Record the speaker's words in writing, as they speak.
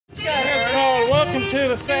welcome to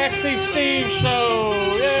the Saxy Steve Show.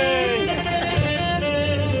 Yay!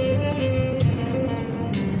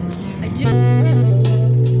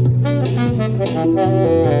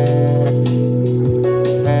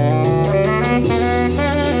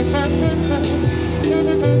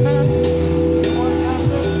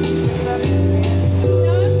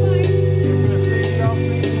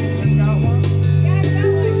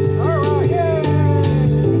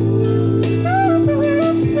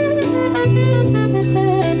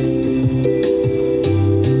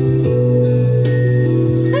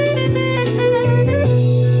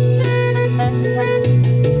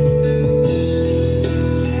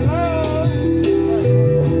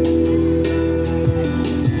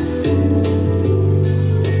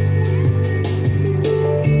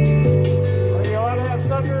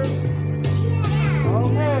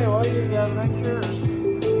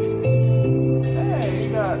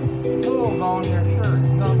 On your shirt.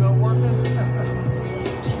 You don't go working?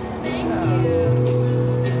 Yeah.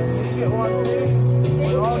 You get one too?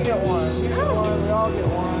 We all get one. You get one, we all get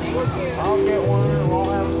one. I'll get one and we'll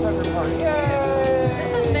have a sucker party. Yay!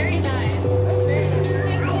 This is very nice. That's very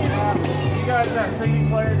nice. Yeah. You guys got CD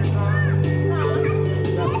player in your car?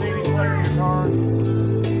 Got CD player in your car?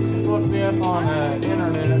 Just look me up on the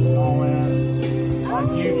internet and all that. On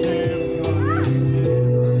YouTube.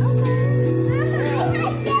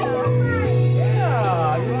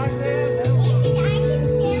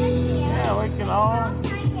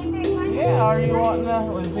 Yeah, are you wanting that?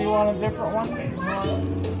 Do you want a different one?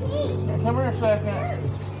 Yeah, come here a second.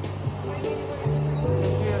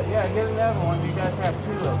 Yeah, get another one. You guys have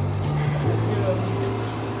two of them. Two of them.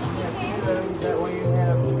 You have two of them. That way you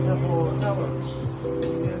have a couple of colors.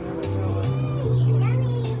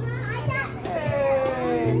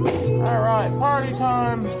 Hey! Alright, party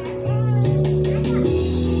time.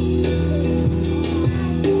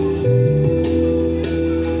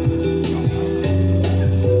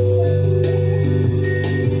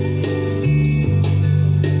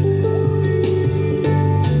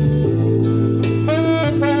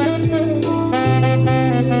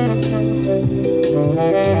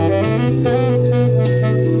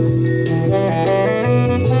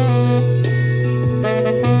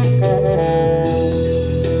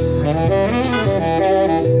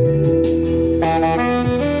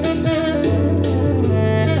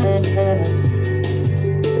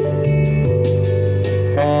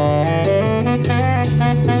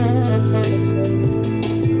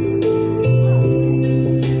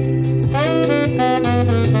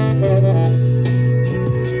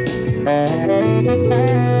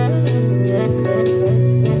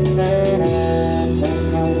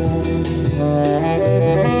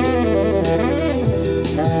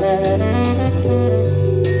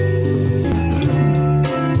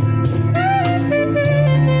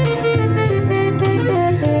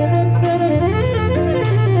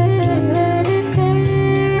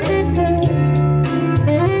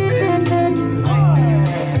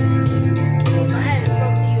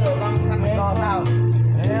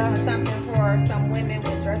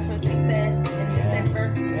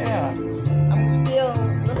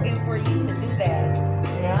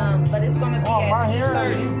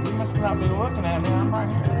 Not be looking at me. I'm right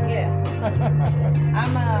here. Yeah.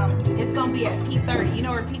 It's gonna be at P30. You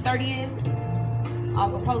know where P30 is?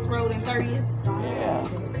 Off of Post Road and 30th. Yeah.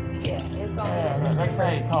 Yeah. It's gonna. Yeah, that's how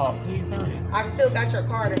you call it, P30. I've still got your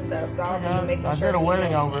card and stuff, so I'll be making sure. I did a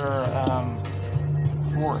wedding over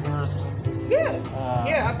Fort Harris. Yeah.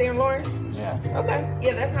 Yeah, out there in Lawrence. Yeah. Okay.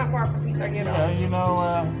 Yeah, that's not far from P30 at all. Yeah, you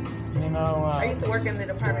know. I used to work in the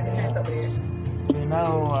Department of Defense over there. You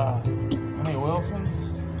know, any Wilsons?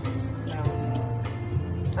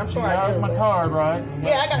 I'm sure I do. That was my card, right?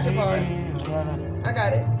 Yeah, I got your card. I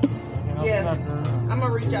got it. Yeah. I'm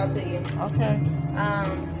gonna reach out to you. Okay.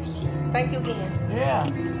 Thank you again. Yeah.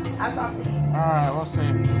 I'll talk to you. All right, we'll see.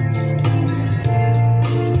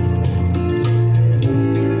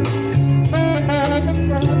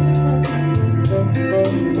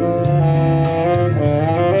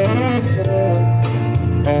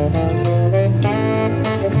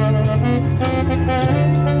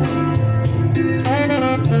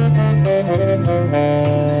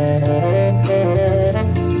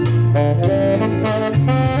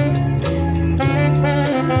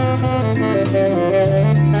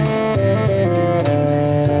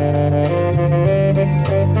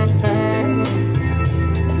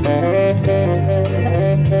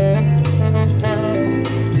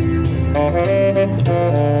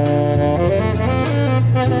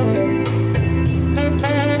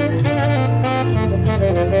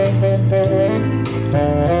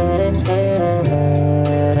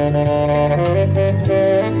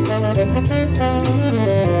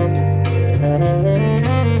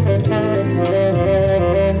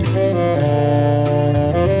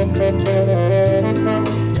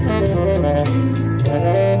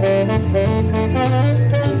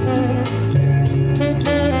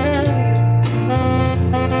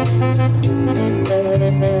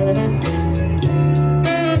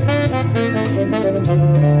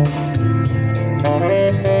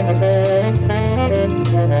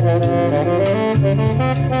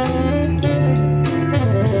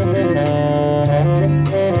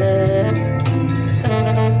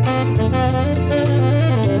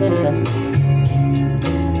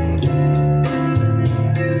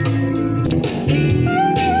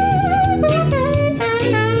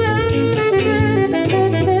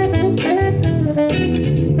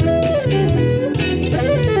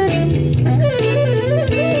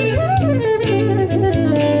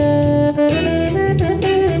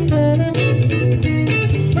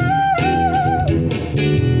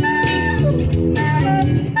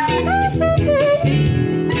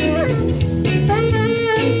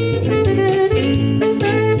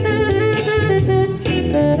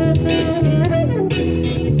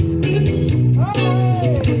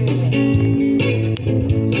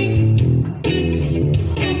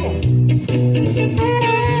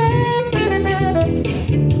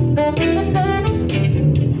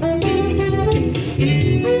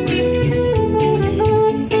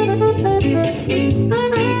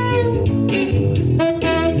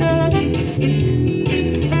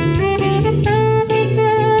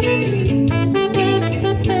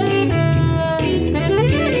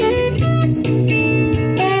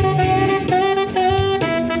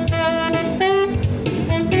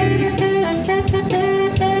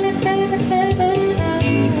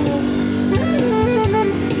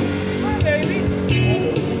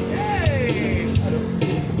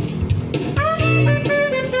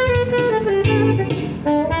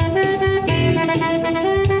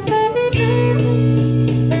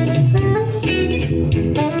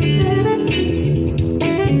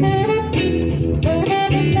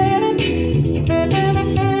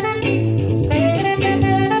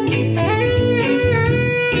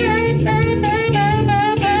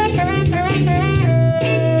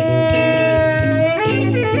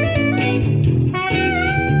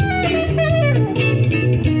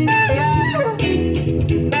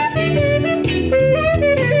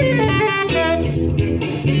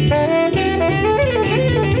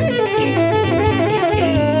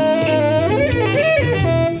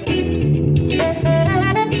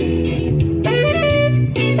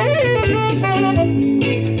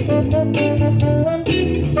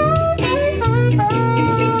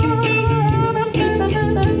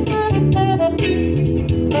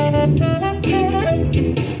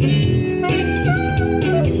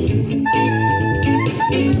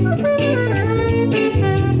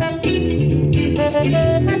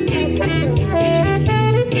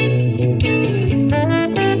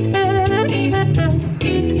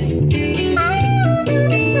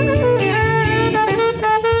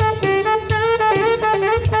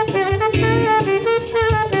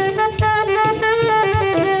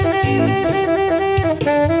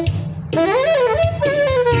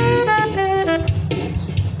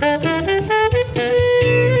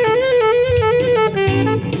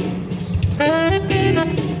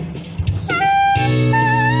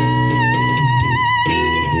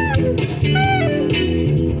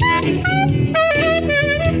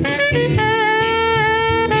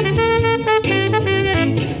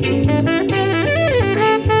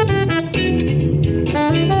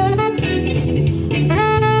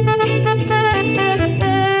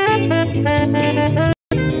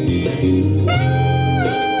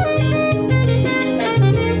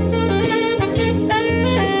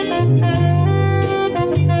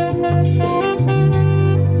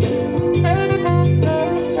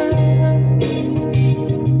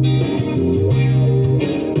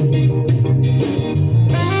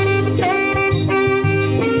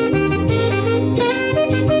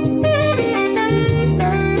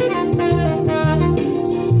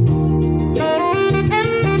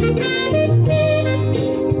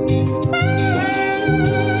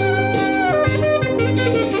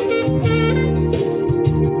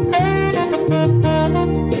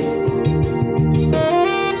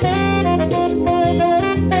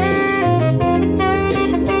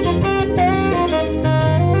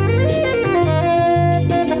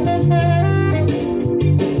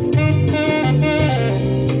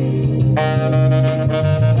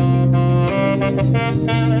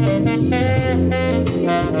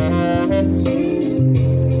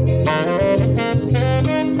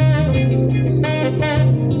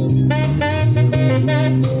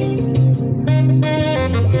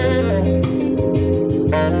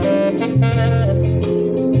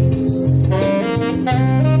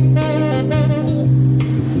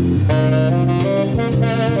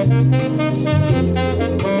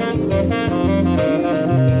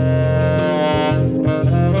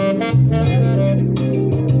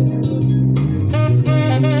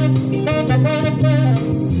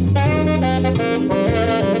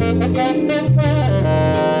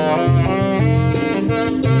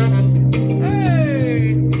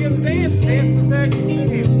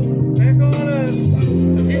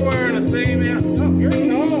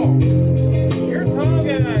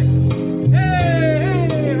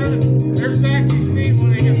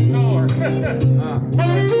 What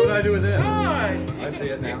do I do with this? I see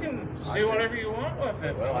it now. You can do whatever you want with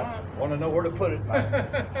it. Well, I want to know where to put it.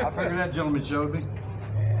 I figured that gentleman showed me.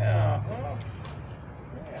 Yeah. Well,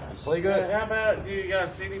 yeah. Play good. How about, do you got a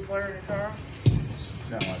CD player in your car?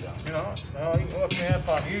 No, I don't. You know, well, you can look me up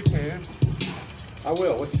on YouTube. I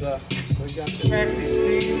will. What you got there? Saxy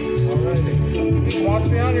Steve. Alrighty. You can watch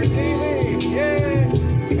me on your TV.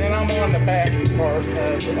 Yay! And I'm on the back part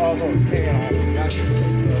of all those channels. Gotcha.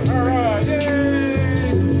 All right.